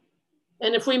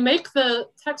 And if we make the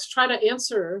text try to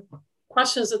answer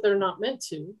questions that they're not meant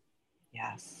to,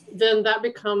 then that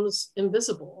becomes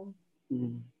invisible.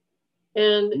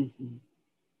 And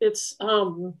it's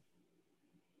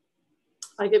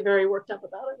I get very worked up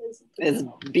about it. It's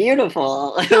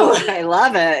beautiful. I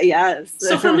love it. Yes.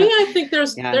 So for me, I think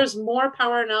there's more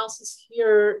power analysis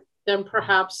here than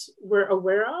perhaps we're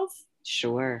aware of.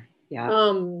 Sure. Yeah.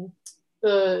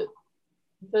 The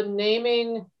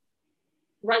naming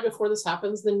right before this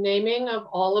happens, the naming of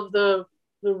all of the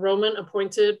Roman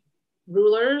appointed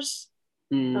rulers,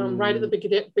 right at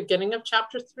the beginning of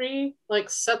chapter 3, like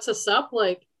sets us up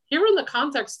like here in the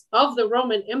context of the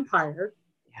Roman Empire.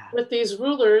 With these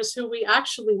rulers who we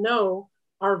actually know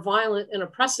are violent and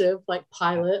oppressive, like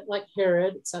Pilate, like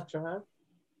Herod, etc.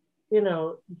 You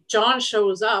know, John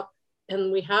shows up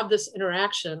and we have this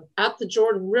interaction at the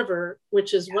Jordan River,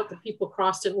 which is what the people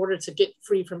crossed in order to get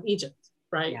free from Egypt,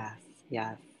 right?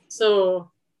 Yeah. So,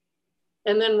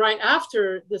 and then right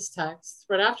after this text,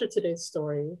 right after today's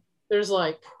story, there's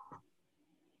like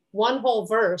one whole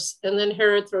verse, and then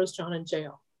Herod throws John in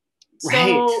jail.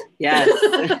 Right. So,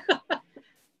 Yes.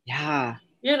 Yeah.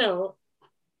 You know,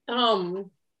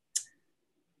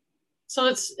 so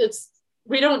it's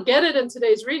we don't get it in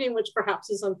today's reading, which perhaps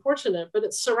is unfortunate, but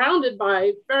it's surrounded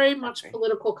by very much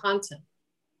political content.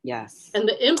 Yes. And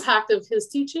the impact of his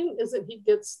teaching is that he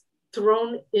gets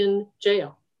thrown in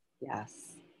jail.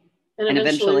 Yes. And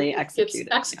eventually executed.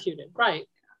 Gets executed, right?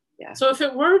 Yeah. So if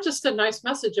it were just a nice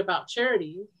message about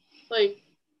charity, like,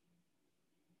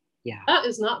 that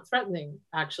is not threatening,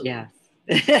 actually. Yes.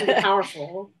 It's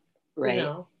powerful. Right. You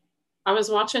know, I was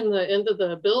watching the end of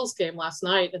the Bills game last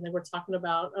night, and they were talking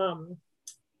about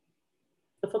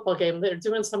the football game. They're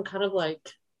doing some kind of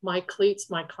like my cleats,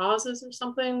 my causes or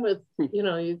something with, you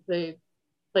know,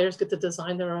 players get to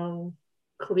design their own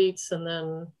cleats and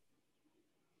then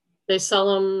they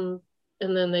sell them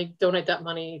and then they donate that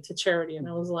money to charity. And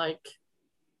I was like,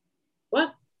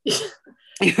 what?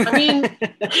 I mean,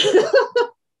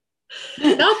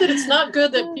 not that it's not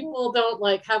good that people don't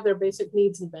like have their basic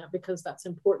needs met, because that's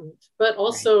important, but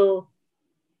also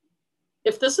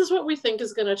if this is what we think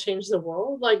is going to change the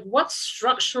world, like what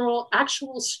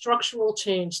actual structural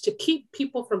change to keep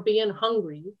people from being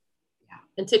hungry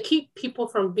and to keep people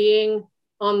from being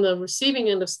on the receiving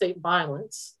end of state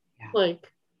violence,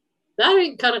 like that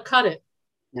ain't gonna cut it.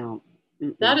 No.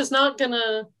 That is not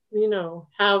gonna, you know,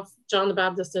 have John the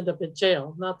Baptist end up in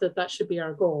jail. Not that that should be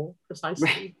our goal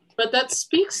precisely, but that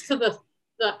speaks to the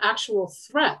actual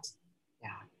threat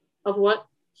of what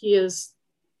he is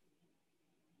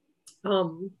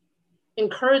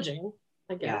encouraging,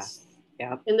 I guess,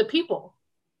 in the people.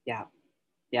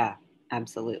 Yeah,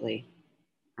 absolutely.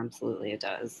 Absolutely, it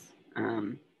does.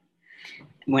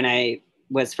 When I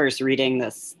was first reading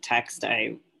this text,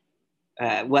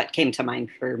 what came to mind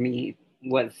for me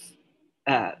was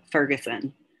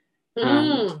Ferguson,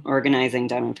 organizing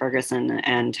down in Ferguson,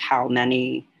 and how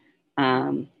many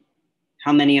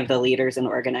of the leaders and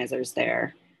organizers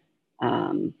there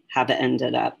have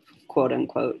ended up, quote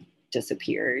unquote,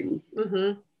 disappearing.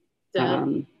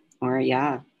 Dead.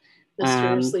 Or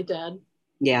mysteriously dead.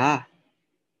 Yeah.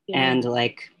 And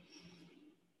like,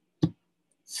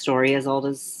 story as old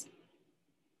as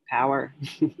power.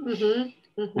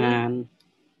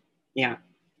 Yeah.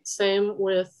 Same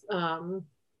with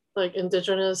like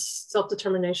indigenous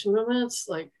self-determination movements,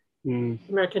 like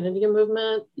American Indian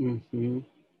movement, you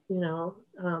know,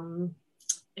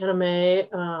 anime,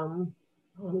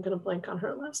 I'm gonna blank on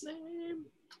her last name,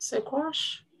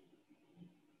 Sequash.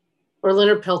 Or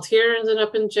Leonard Peltier ended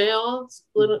up in jail,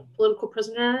 political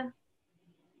prisoner.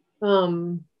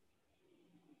 You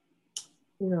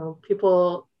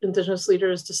know, indigenous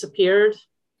leaders disappeared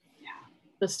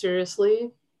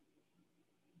mysteriously.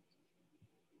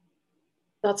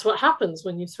 That's what happens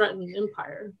when you threaten an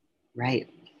empire. Right.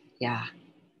 Yeah.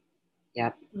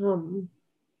 Yep.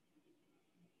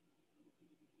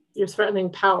 You're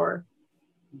threatening power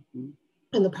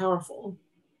and the powerful.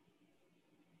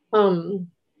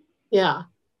 Yeah.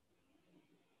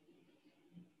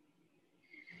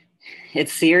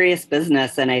 It's serious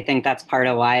business. And I think that's part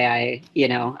of why I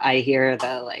hear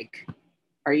the like,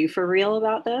 are you for real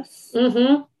about this?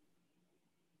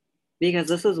 Because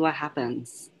this is what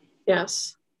happens.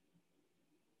 Yes.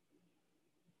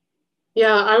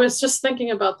 Yeah, I was just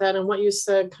thinking about that and what you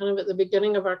said kind of at the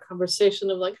beginning of our conversation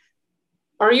of like,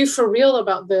 are you for real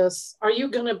about this? Are you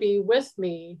going to be with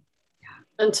me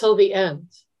until the end?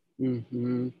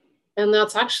 And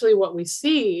that's actually what we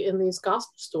see in these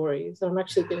gospel stories. I'm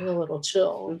actually getting a little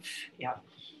chill. Yeah.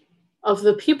 Of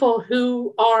the people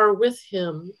who are with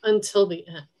him until the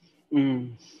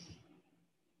end.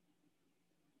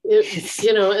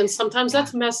 And sometimes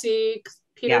that's messy.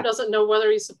 Peter doesn't know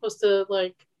whether he's supposed to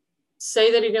like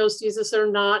say that he knows Jesus or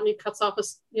not, and he cuts off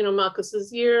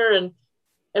Malchus's ear and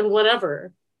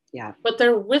whatever. Yeah. But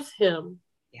they're with him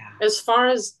as far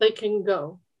as they can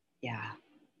go. Yeah.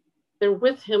 They're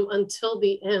with him until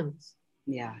the end.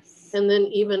 Yes. And then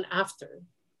even after.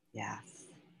 Yes.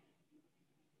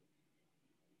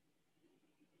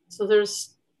 So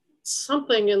there's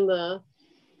something in the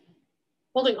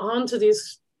holding on to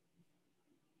these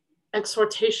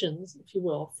exhortations, if you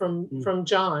will, from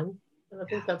John. I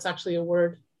think that's actually a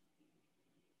word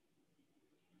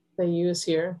they use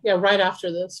here. Yeah, right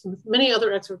after this. Many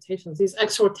other exhortations. These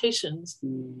exhortations.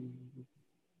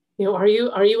 Are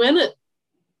you in it?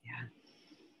 Yeah.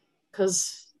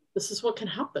 Because this is what can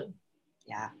happen.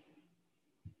 Yeah.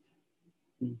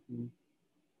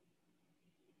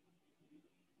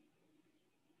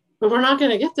 But we're not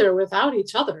going to get there without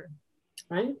each other,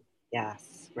 right?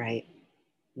 Yes, right.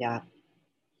 Yeah.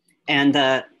 And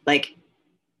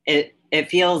it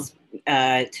feels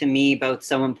to me both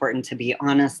so important to be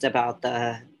honest about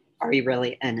the are we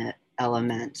really in it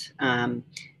element,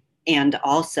 and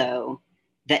also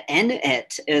the in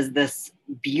it is this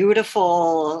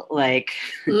beautiful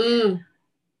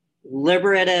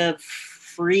liberative,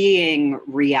 freeing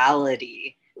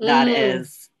reality that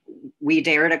is we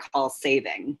dare to call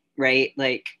saving, right?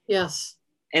 Like, yes,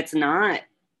 it's not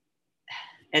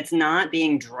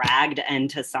being dragged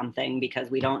into something because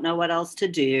we don't know what else to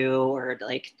do, or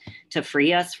like to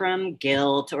free us from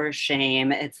guilt or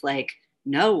shame. It's like,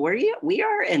 no, we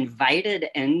are invited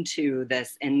into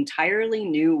this entirely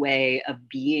new way of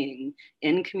being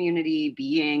in community,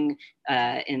 being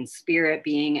in spirit,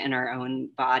 being in our own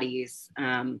bodies,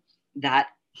 that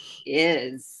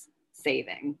is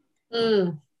saving.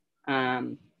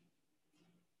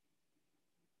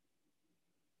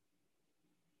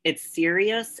 It's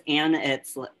serious, and it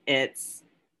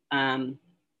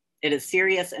is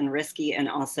serious and risky, and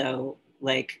also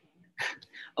like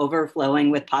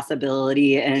overflowing with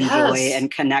possibility and joy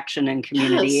and connection and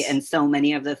community, and so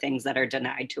many of the things that are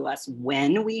denied to us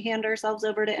when we hand ourselves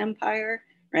over to empire,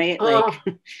 right? Like,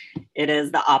 it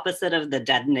is the opposite of the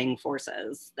deadening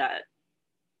forces that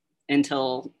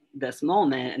until this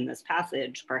moment in this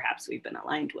passage perhaps we've been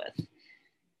aligned with.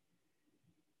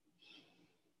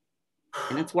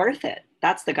 And it's worth it.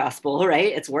 That's the gospel,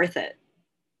 right? It's worth it.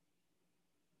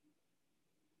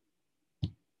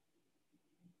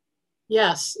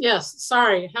 Yes.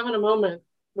 Sorry, having a moment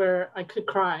where I could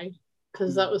cry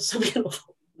because that was so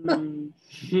beautiful.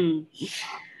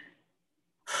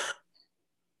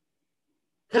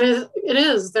 It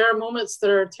is. There are moments that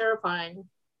are terrifying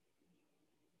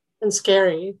and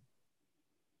scary.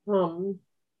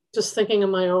 just thinking of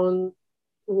my own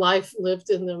life lived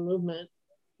in the movement.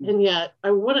 And yet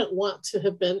I wouldn't want to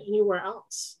have been anywhere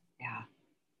else. Yeah.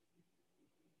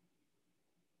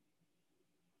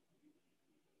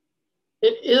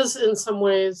 It is in some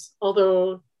ways,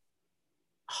 although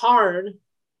hard,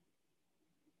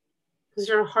 because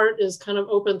your heart is kind of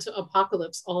open to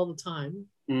apocalypse all the time.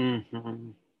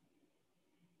 Mm-hmm.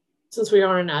 Since we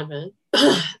are in Advent.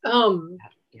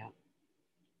 Yeah.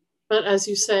 But as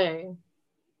you say,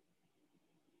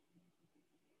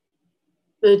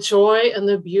 the joy and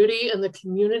the beauty and the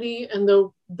community and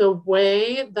the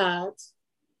way that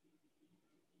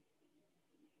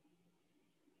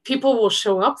people will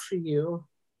show up for you,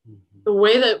 Mm-hmm. the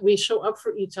way that we show up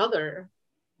for each other.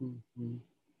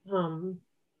 Mm-hmm.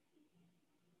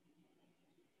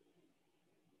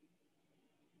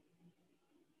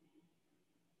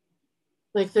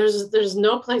 Like there's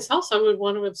no place else I would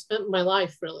want to have spent my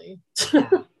life, really.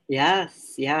 Yeah.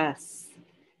 Yes.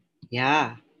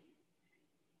 Yeah.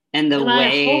 And the and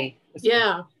way.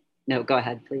 No, go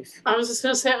ahead, please. I was just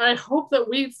going to say, I hope that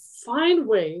we find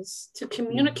ways to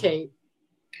communicate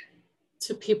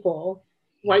to people,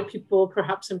 white people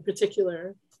perhaps in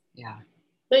particular. Yeah.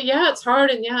 But yeah, it's hard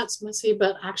and yeah, it's messy,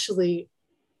 but actually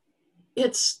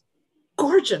it's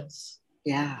gorgeous.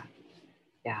 Yeah.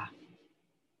 Yeah.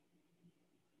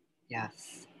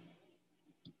 Yes.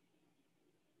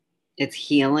 It's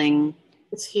healing.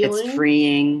 It's healing. It's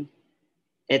freeing.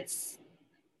 It's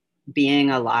being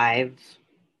alive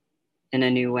in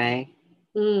a new way.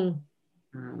 It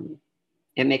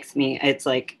makes me, it's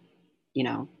like,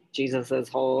 Jesus's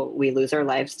whole, we lose our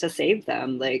lives to save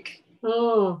them. Like,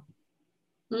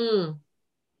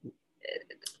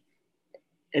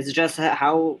 it's just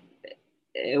how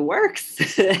it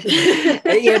works,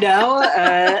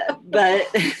 but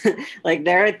like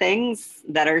there are things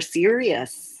that are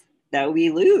serious that we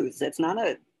lose. It's not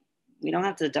we don't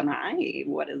have to deny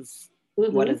what is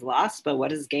lost, but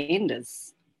what is gained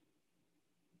is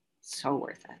so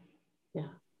worth it. Yeah.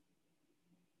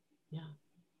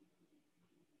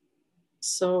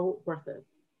 So worth it.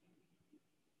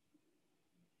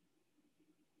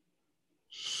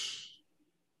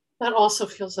 That also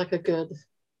feels like a good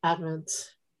Advent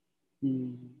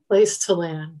place to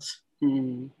land.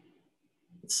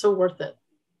 It's so worth it.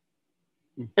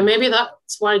 And maybe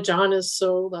that's why John is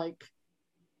so like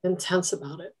intense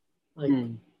about it. Like,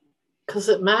 because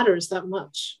it matters that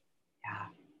much. Yeah.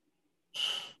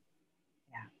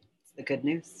 It's the good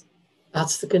news.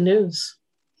 That's the good news.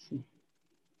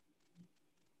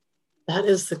 That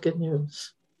is the good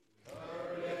news.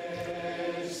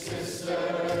 Courage,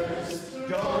 sisters,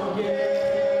 don't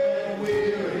get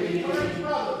weary. Courage,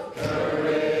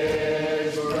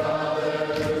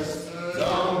 brothers,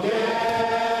 don't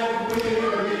get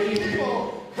weary.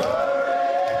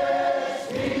 Courage,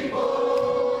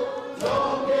 people,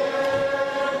 don't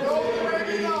get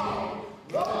weary.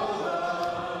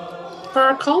 For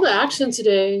our call to action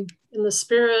today, in the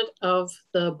spirit of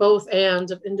the both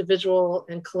and of individual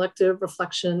and collective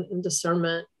reflection and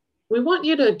discernment, we want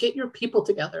you to get your people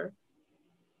together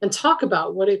and talk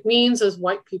about what it means as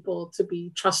white people to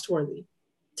be trustworthy,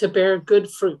 to bear good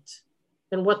fruit,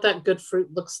 and what that good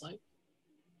fruit looks like.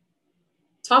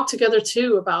 Talk together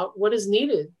too about what is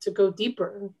needed to go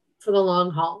deeper for the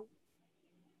long haul.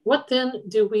 What then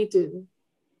do we do,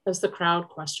 as the crowd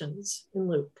questions in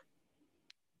Luke?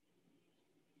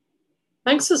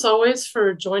 Thanks as always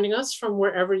for joining us from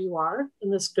wherever you are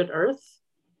in this good earth.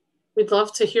 We'd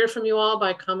love to hear from you all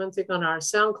by commenting on our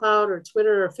SoundCloud or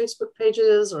Twitter or Facebook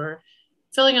pages, or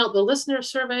filling out the listener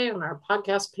survey on our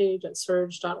podcast page at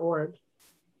surge.org.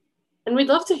 And we'd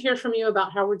love to hear from you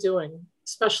about how we're doing,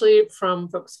 especially from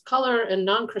folks of color and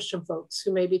non-Christian folks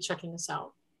who may be checking us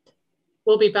out.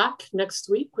 We'll be back next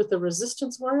week with the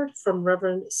resistance word from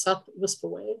Reverend Seth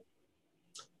Wispelway.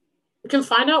 You can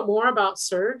find out more about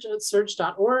Surge at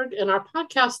surge.org, and our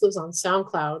podcast lives on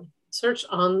SoundCloud. Search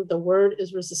on The Word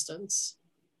is Resistance.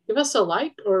 Give us a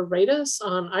like or rate us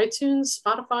on iTunes,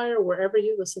 Spotify, or wherever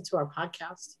you listen to our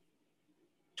podcast.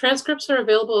 Transcripts are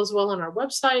available as well on our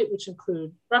website, which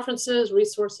include references,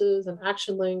 resources, and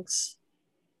action links.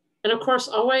 And of course,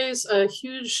 always a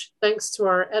huge thanks to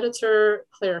our editor,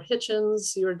 Claire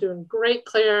Hitchens. You are doing great,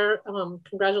 Claire.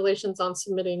 Congratulations on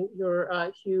submitting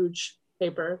your huge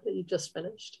paper that you just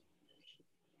finished.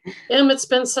 It's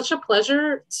been such a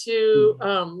pleasure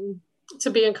to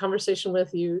be in conversation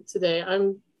with you today.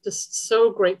 I'm just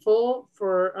so grateful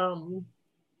for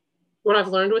what I've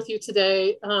learned with you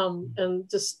today, and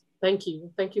just thank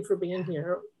you for being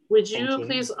here. Would you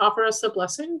please offer us a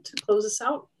blessing to close us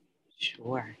out?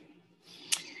 Sure.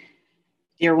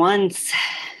 Dear ones,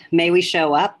 may we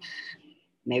show up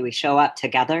May we show up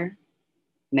together.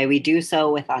 May we do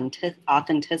so with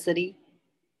authenticity.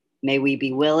 May we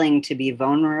be willing to be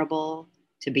vulnerable,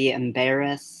 to be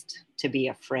embarrassed, to be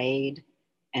afraid,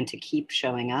 and to keep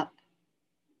showing up.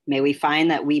 May we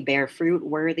find that we bear fruit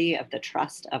worthy of the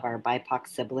trust of our BIPOC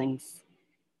siblings,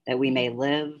 that we may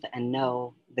live and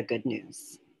know the good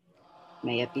news.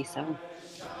 May it be so.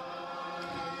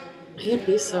 May it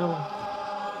be so.